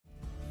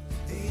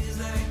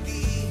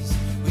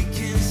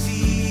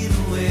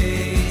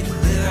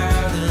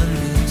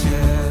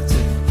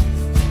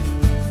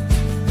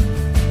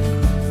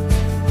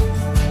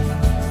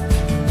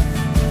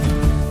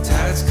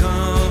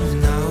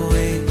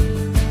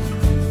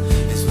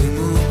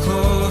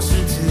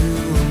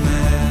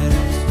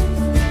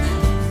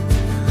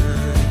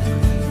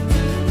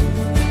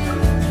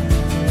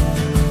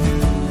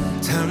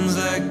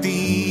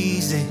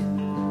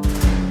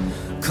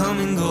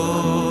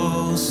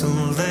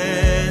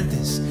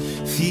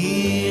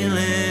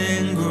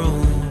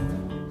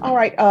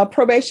right,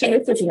 probation,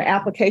 this is an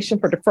application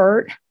for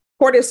deferred.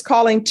 Court is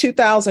calling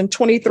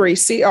 2023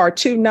 CR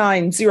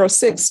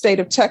 2906, State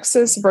of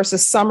Texas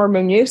versus Summer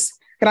Munoz.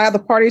 Can I have the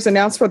parties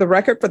announced for the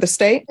record for the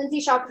state?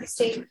 Lindsay Shaw for the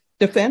state.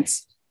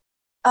 Defense?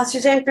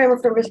 Suzanne Kramer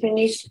for Ms.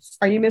 Munoz.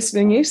 Are you Ms.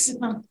 Munoz?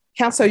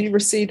 Counsel, you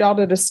received all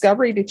the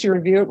discovery. Did you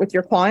review it with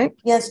your client?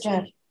 Yes,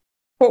 Judge.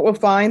 Court will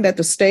find that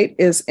the state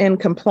is in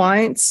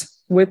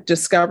compliance with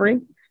discovery.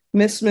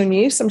 Ms.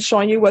 Munoz, I'm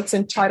showing you what's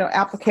entitled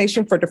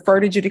Application for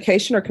Deferred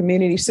Adjudication or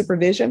Community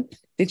Supervision.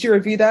 Did you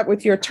review that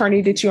with your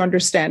attorney? Did you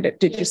understand it?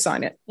 Did you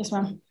sign it? Yes,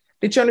 ma'am.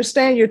 Did you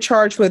understand you're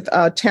charged with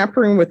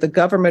tampering with the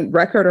government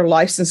record or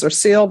license or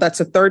seal? That's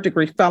a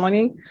third-degree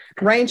felony.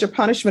 Range of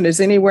punishment is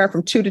anywhere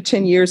from 2 to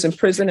 10 years in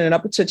prison and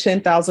up to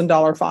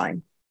 $10,000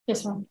 fine.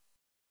 Yes, ma'am.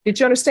 Did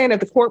you understand that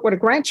the court would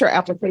grant your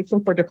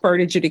application for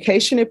deferred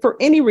adjudication? If for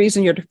any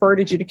reason your deferred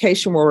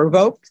adjudication were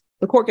revoked,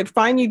 the court could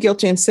find you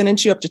guilty and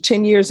sentence you up to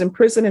 10 years in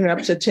prison and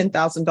up to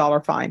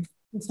 $10,000 fine.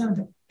 Yes,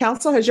 ma'am.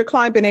 Counsel, has your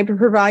client been able to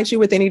provide you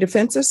with any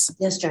defenses?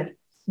 Yes, Judge.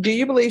 Do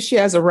you believe she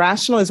has a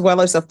rational as well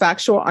as a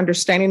factual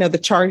understanding of the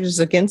charges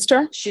against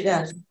her? She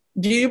does.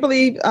 Do you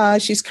believe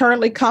she's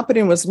currently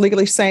competent and was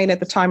legally sane at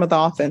the time of the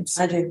offense?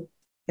 I do.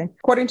 Okay.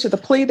 According to the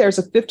plea, there's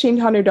a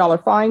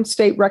 $1,500 fine.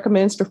 State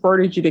recommends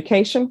deferred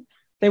adjudication.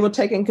 They will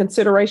take in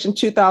consideration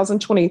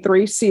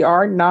 2023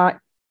 CR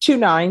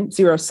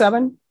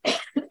 2907.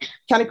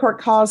 County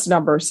Court cause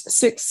numbers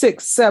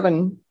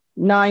 667-964,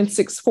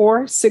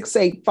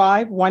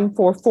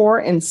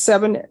 685-144, and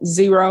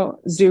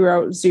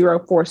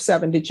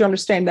 700047. Did you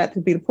understand that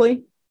to be the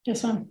plea?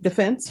 Yes, ma'am.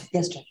 Defense?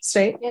 Yes, Judge.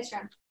 State? Yes,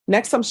 ma'am.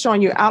 Next, I'm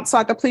showing you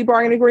outside the plea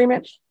bargaining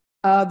agreement.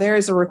 There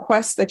is a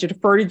request that your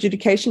deferred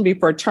adjudication be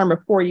for a term of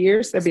 4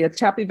 years. There'll be a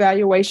TAP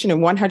evaluation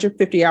and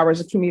 150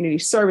 hours of community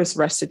service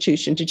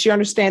restitution. Did you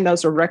understand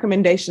those are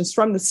recommendations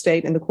from the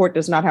state and the court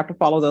does not have to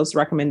follow those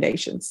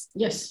recommendations?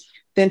 Yes.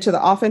 Then to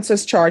the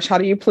offenses charged, how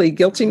do you plead?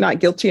 Guilty, not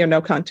guilty, or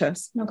no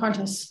contest? No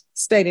contest.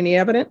 State, any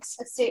evidence?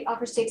 State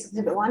offers State's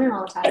Exhibit 1 and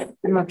all attachments.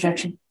 No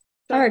objection.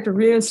 All right,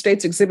 reviewing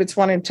State's Exhibits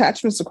 1 and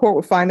attachments, the court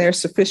will find there is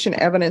sufficient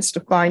evidence to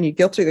find you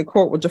guilty. The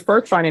court will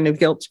defer finding of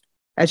guilt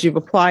as you've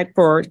applied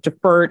for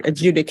deferred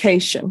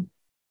adjudication.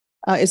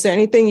 Is there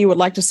anything you would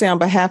like to say on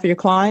behalf of your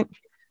client?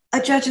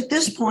 Judge, at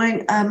this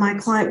point, my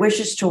client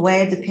wishes to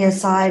waive the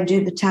PSI and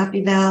do the TAP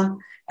eval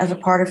as a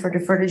part of her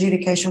deferred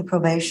adjudication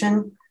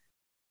probation,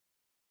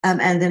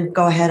 and then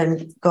go ahead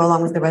and go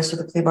along with the rest of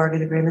the plea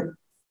bargain agreement.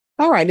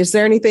 All right. Is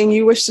there anything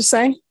you wish to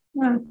say?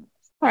 No. All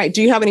right.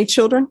 Do you have any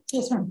children?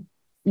 Yes, ma'am.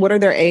 What are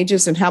their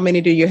ages and how many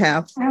do you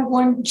have? I have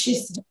one.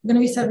 She's going to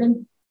be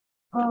 7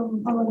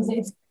 on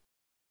Wednesday.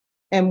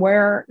 And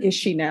where is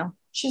she now?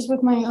 She's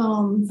with my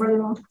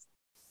brother-in-law.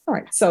 All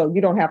right. So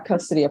you don't have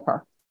custody of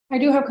her? I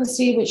do have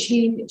custody, but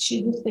she's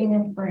just staying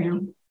there for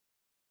now.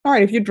 All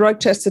right. If you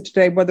drug tested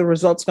today, what are the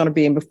results going to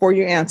be? And before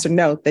you answer,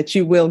 note that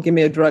you will give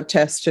me a drug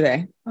test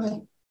today. Okay.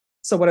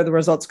 So what are the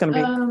results going to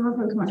be?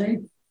 Come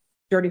on,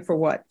 Dirty for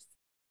what?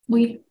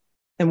 weed.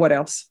 And what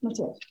else? That's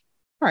it. All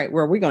right.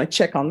 Well, we're going to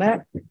check on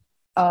that.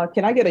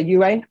 Can I get a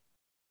UA?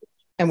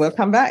 And we'll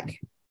come back.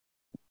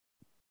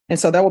 And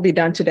so that will be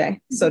done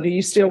today. So do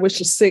you still wish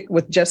to stick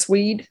with just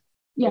weed?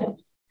 Yeah.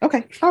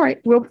 Okay. All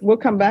right. We'll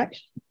come back.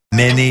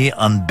 Many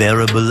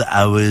unbearable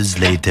hours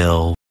later.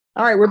 All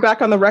right. We're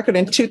back on the record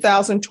in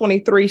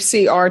 2023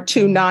 CR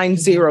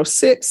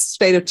 2906,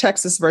 State of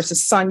Texas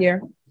versus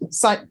Summer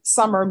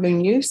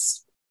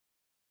Munoz.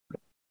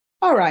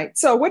 All right.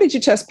 So what did you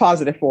test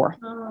positive for?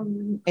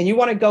 And you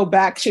want to go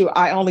back to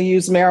I only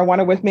use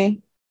marijuana with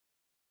me?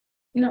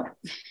 No.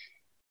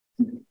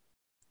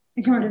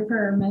 I can order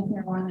for meth,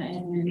 marijuana,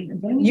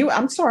 and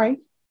I'm sorry.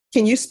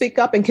 Can you speak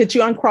up and could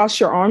you uncross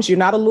your arms? You're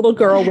not a little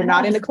girl. We're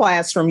not in a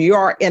classroom. You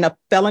are in a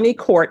felony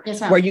court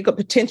where you could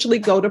potentially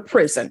go to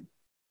prison.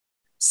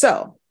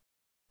 So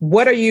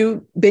what are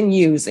you been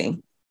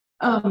using?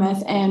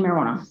 Meth and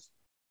marijuana.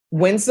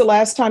 When's the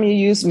last time you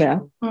used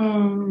meth?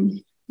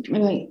 Maybe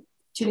like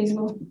 2 days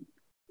ago.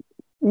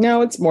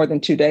 No, it's more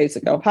than 2 days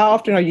ago. How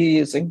often are you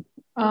using?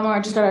 I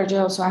just got out of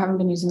jail, so I haven't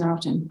been using that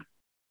often.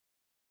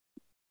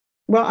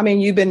 Well, I mean,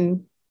 you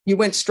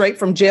went straight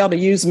from jail to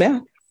use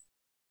meth.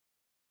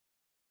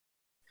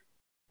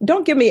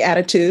 Don't give me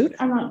attitude.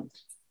 I'm not.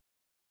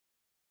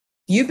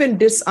 You've been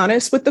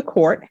dishonest with the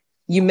court.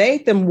 You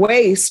made them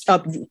waste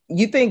of,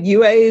 you think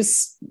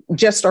UAs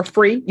just are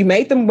free? You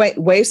made them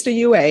waste a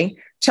UA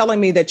telling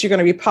me that you're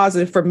going to be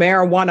positive for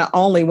marijuana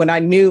only when I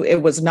knew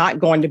it was not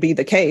going to be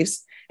the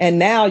case. And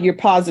now you're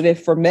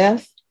positive for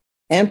meth,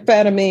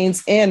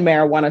 amphetamines, and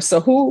marijuana.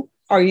 So who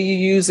are you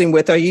using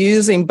with? Are you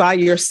using by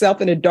yourself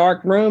in a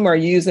dark room? Or are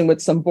you using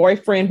with some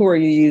boyfriend? Who are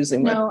you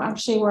using with? No,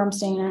 actually where I'm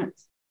staying at.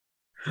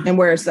 And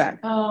where is that?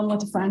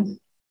 With a friend.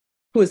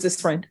 Who is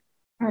this friend?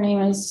 Her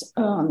name is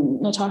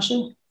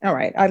Natasha. All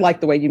right. I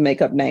like the way you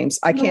make up names.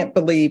 I can't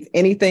believe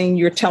anything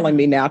you're telling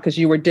me now because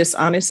you were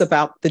dishonest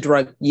about the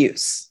drug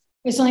use.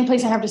 It's the only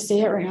place I have to stay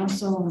at right now.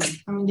 So,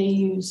 I mean, they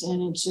use,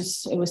 and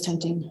it was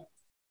tempting.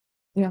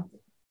 Yeah.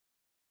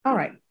 All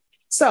right.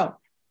 So,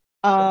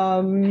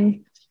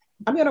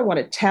 I'm going to want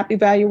a TAP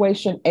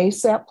evaluation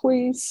ASAP,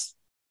 please.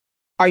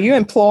 Are you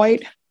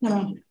employed?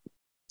 No,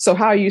 So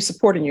how are you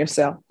supporting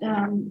yourself?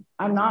 I'm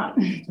not.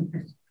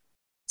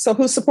 So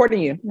who's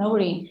supporting you?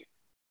 Nobody.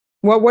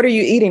 Well, what are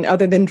you eating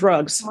other than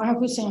drugs? I have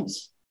food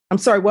stamps. I'm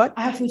sorry, what?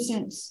 I have food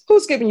stamps.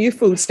 Who's giving you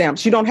food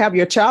stamps? You don't have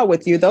your child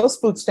with you. Those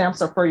food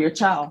stamps are for your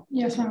child.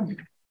 Yes, ma'am.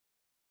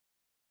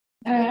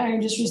 I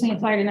just recently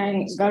applied and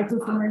I got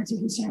approved for emergency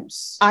food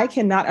stamps. I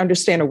cannot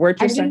understand a word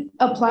you're saying.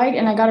 Applied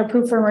and I got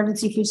approved for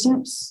emergency food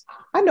stamps.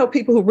 I know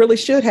people who really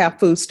should have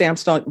food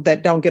stamps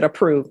that don't get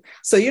approved.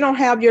 So you don't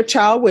have your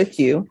child with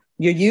you.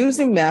 You're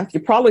using meth.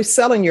 You're probably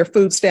selling your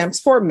food stamps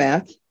for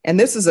meth. And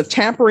this is a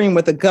tampering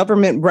with a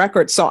government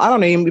record. So I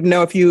don't even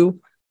know if you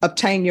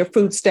obtain your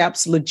food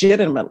stamps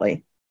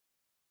legitimately.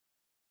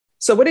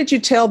 So what did you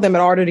tell them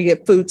in order to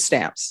get food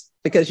stamps?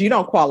 Because you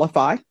don't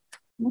qualify.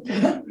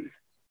 Okay.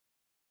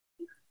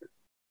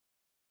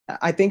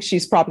 I think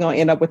she's probably going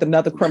to end up with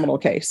another criminal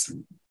case.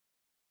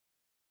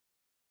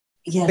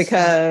 Yes.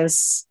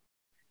 Because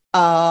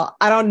I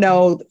don't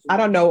know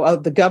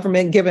of the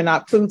government giving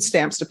out food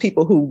stamps to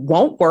people who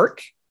won't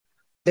work.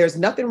 There's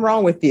nothing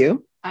wrong with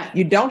you.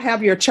 You don't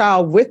have your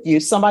child with you.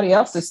 Somebody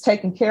else is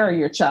taking care of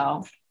your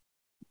child.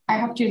 I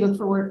have to look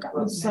for work.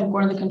 It's like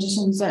one of the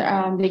conditions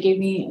that they gave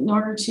me in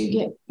order to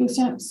get food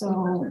stamps.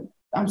 So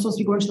I'm supposed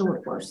to be going to the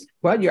workforce.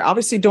 Well, you're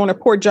obviously doing a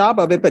poor job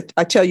of it, but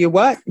I tell you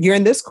what, you're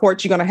in this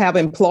court, you're going to have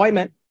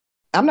employment.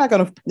 I'm not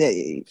going to,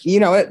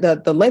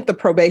 the length of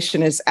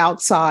probation is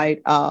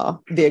outside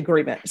the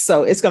agreement.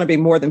 So it's going to be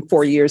more than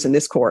 4 years in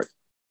this court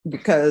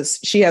because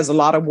she has a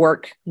lot of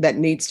work that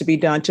needs to be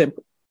done to,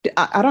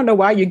 I don't know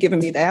why you're giving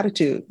me the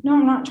attitude. No,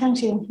 I'm not trying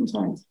to. I'm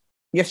sorry.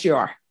 Yes, you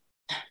are.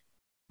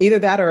 Either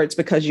that or it's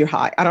because you're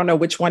high. I don't know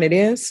which one it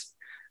is,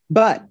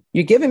 but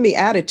you're giving me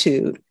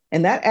attitude.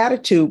 And that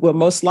attitude will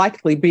most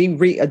likely be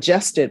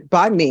readjusted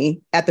by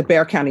me at the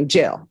Bexar County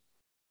Jail.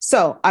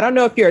 So I don't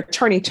know if your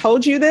attorney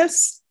told you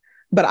this,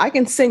 but I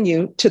can send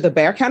you to the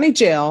Bexar County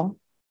Jail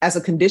as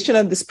a condition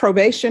of this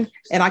probation.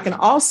 And I can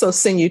also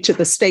send you to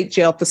the state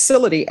jail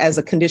facility as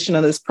a condition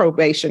of this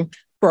probation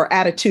for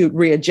attitude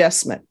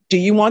readjustment. Do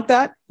you want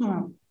that?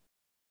 No.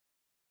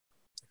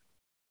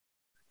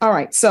 All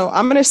right. So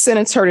I'm going to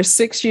sentence her to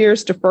 6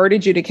 years deferred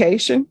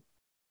adjudication.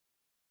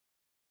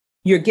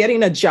 You're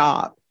getting a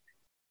job.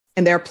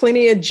 And there are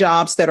plenty of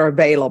jobs that are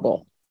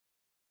available.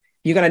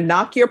 You're going to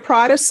knock your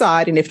pride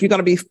aside. And if you're going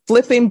to be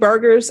flipping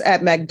burgers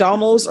at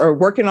McDonald's or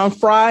working on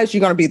fries, you're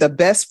going to be the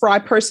best fry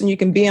person you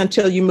can be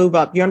until you move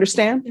up. You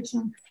understand? Yes,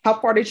 ma'am. How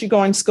far did you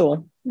go in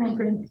school? 9th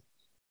grade.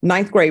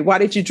 9th grade. Why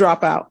did you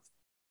drop out?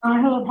 I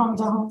had a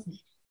problems at home.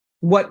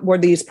 What were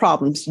these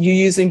problems? You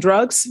using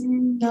drugs?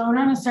 No,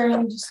 not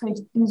necessarily. Just like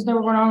things that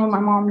were going on with my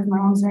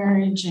mom's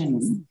marriage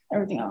and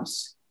everything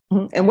else.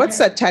 Mm-hmm. And what's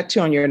that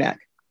tattoo on your neck?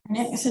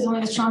 It says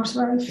only the strong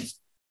survive.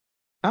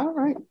 All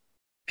right.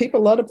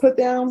 People love to put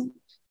down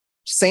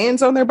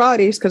sayings on their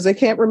bodies because they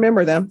can't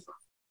remember them.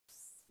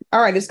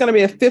 All right. It's going to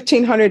be a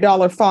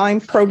 $1,500 fine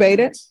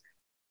probated.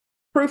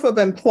 Proof of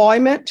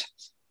employment.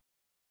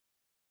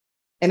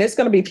 And it's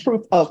going to be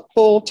proof of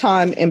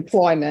full-time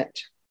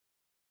employment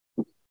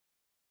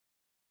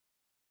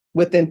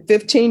within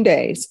 15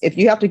 days. If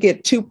you have to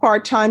get 2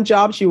 part-time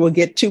jobs, you will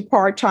get 2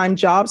 part-time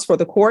jobs for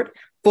the court.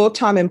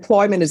 Full-time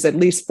employment is at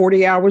least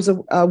 40 hours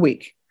a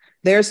week.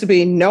 There's to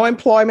be no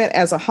employment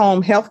as a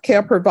home health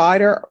care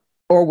provider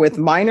or with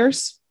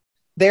minors.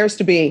 There's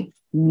to be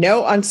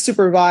no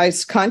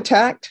unsupervised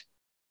contact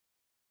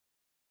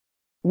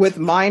with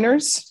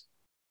minors.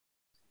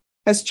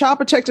 Has Child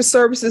Protective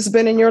Services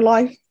been in your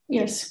life?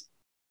 Yes.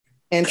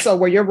 And so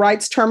were your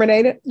rights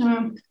terminated?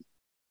 No.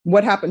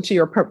 What happened to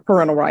your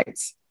parental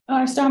rights?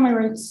 I still have my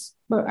rights,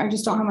 but I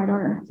just don't have my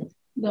daughter.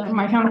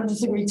 My family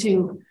just agreed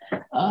to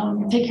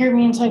take care of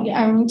me until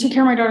take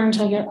care of my daughter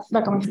until I get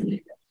back on my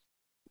feet.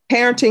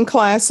 Parenting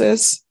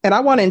classes, and I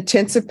want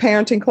intensive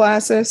parenting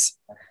classes.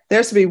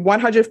 There's to be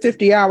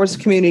 150 hours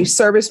of community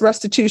service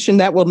restitution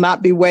that will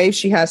not be waived.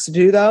 She has to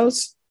do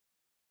those.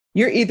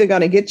 You're either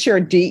going to get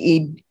your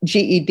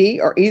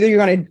GED or either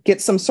you're going to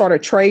get some sort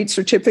of trade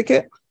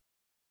certificate.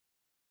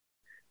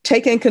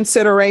 Take in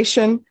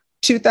consideration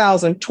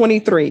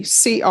 2023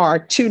 CR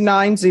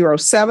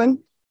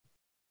 2907,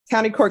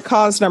 County Court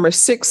Cause number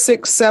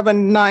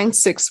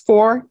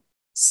 667-964,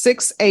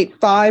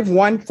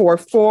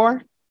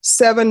 685-144,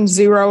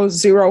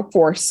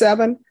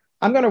 70047.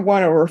 I'm going to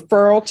want a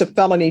referral to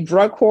felony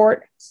drug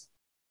court,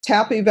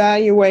 TAP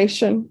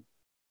evaluation.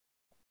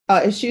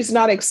 If she's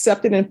not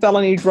accepted in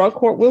felony drug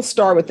court, we'll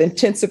start with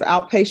intensive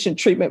outpatient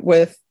treatment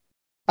with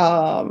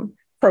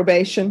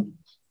probation.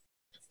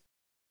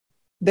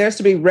 There's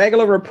to be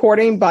regular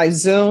reporting by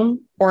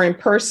Zoom or in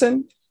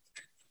person.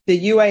 The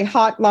UA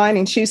hotline,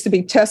 and she's to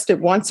be tested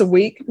once a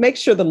week. Make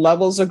sure the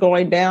levels are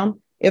going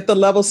down. If the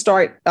levels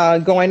start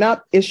going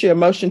up, issue a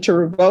motion to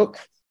revoke.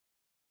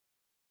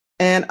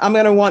 And I'm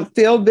going to want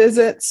field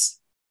visits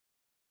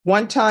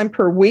 1 time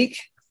per week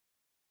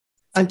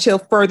until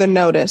further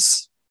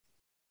notice.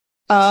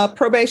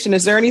 Probation,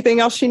 is there anything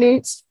else she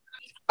needs?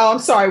 Oh, I'm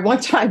sorry,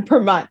 1 time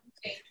per month.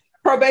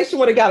 Probation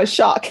would have got a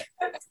shock.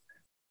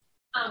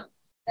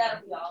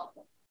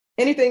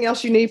 Anything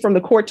else you need from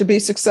the court to be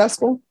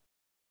successful?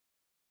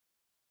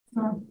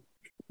 No.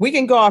 We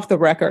can go off the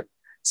record.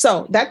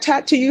 So that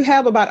tattoo you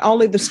have about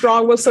only the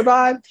strong will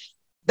survive,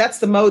 that's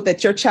the mode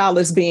that your child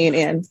is being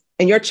in.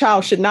 And your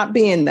child should not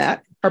be in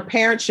that. Her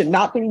parents should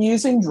not be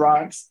using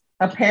drugs.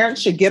 Her parents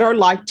should get her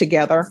life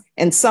together,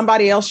 and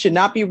somebody else should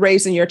not be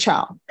raising your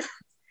child.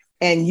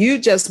 And you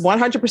just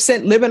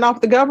 100% living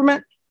off the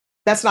government,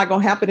 that's not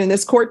going to happen in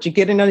this court. You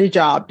get another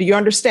job. Do you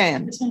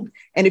understand?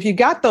 And if you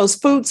got those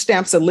food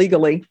stamps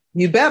illegally,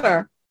 you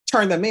better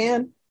turn them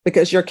in,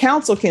 because your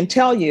counsel can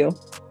tell you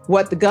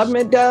what the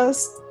government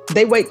does.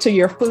 They wait till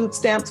your food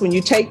stamps, when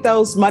you take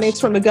those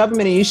monies from the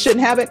government and you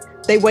shouldn't have it,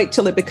 they wait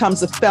till it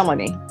becomes a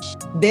felony.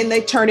 Then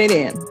they turn it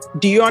in.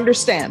 Do you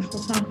understand?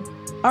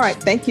 All right.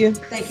 Thank you.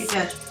 Thank you,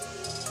 Judge.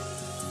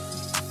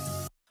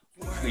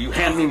 Will you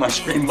hand me my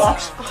screen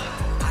box?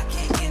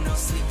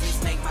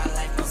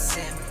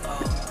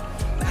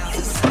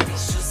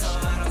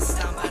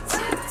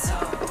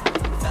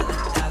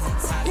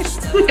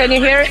 Can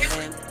you hear it?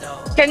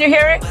 Can you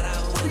hear it?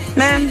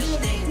 Ma'am?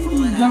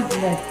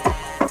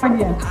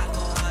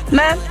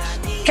 Ma'am?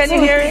 Can you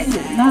hear it?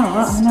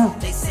 No.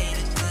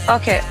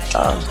 Okay.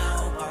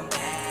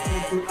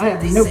 I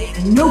have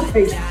no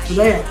patience for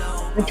that.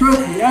 And trust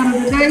me, out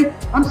of the day,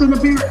 I'm sitting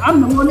up here,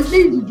 I'm the one that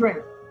needs a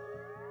drink.